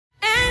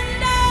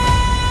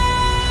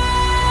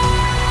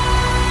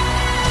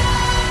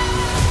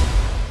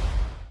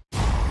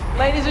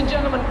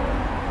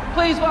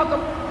please welcome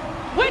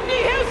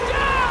Whitney Houston!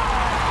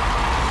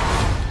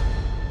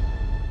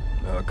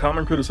 A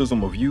common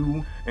criticism of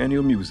you and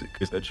your music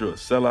is that you're a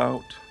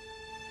sellout.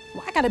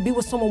 Well, I gotta be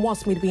what someone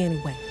wants me to be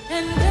anyway.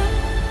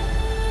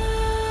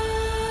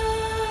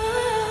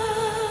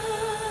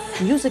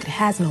 Music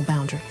has no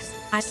boundaries.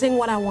 I sing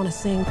what I want to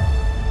sing,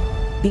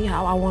 be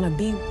how I want to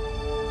be,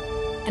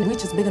 and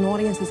reach as big an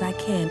audience as I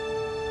can.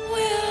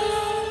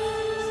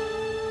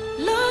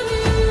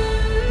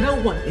 No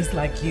one is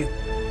like you.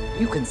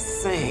 You can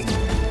sing.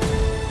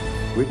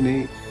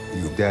 Whitney,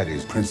 your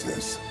daddy's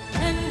princess.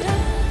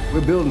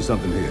 We're building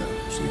something here,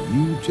 so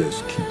you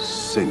just keep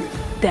singing.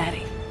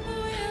 Daddy,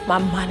 my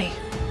money.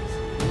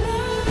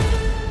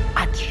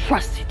 I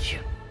trusted you.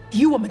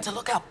 You were meant to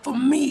look out for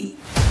me.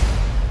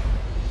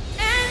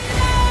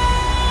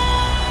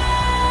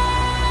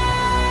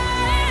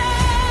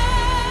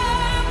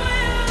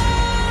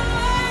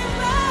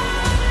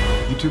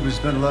 You two have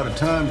spent a lot of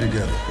time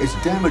together. It's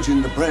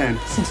damaging the brand.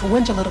 Since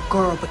when your little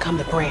girl become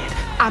the brand?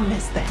 I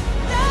miss that.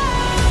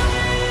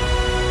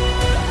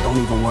 Don't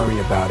even worry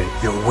about it.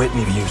 You're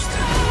Whitney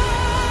Houston.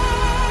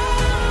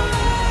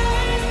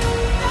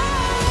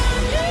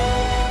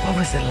 What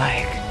was it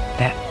like?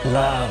 That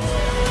love.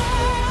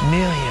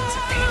 Millions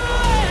of people.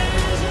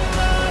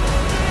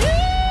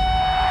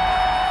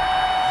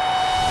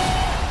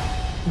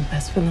 The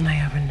best feeling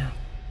I ever knew.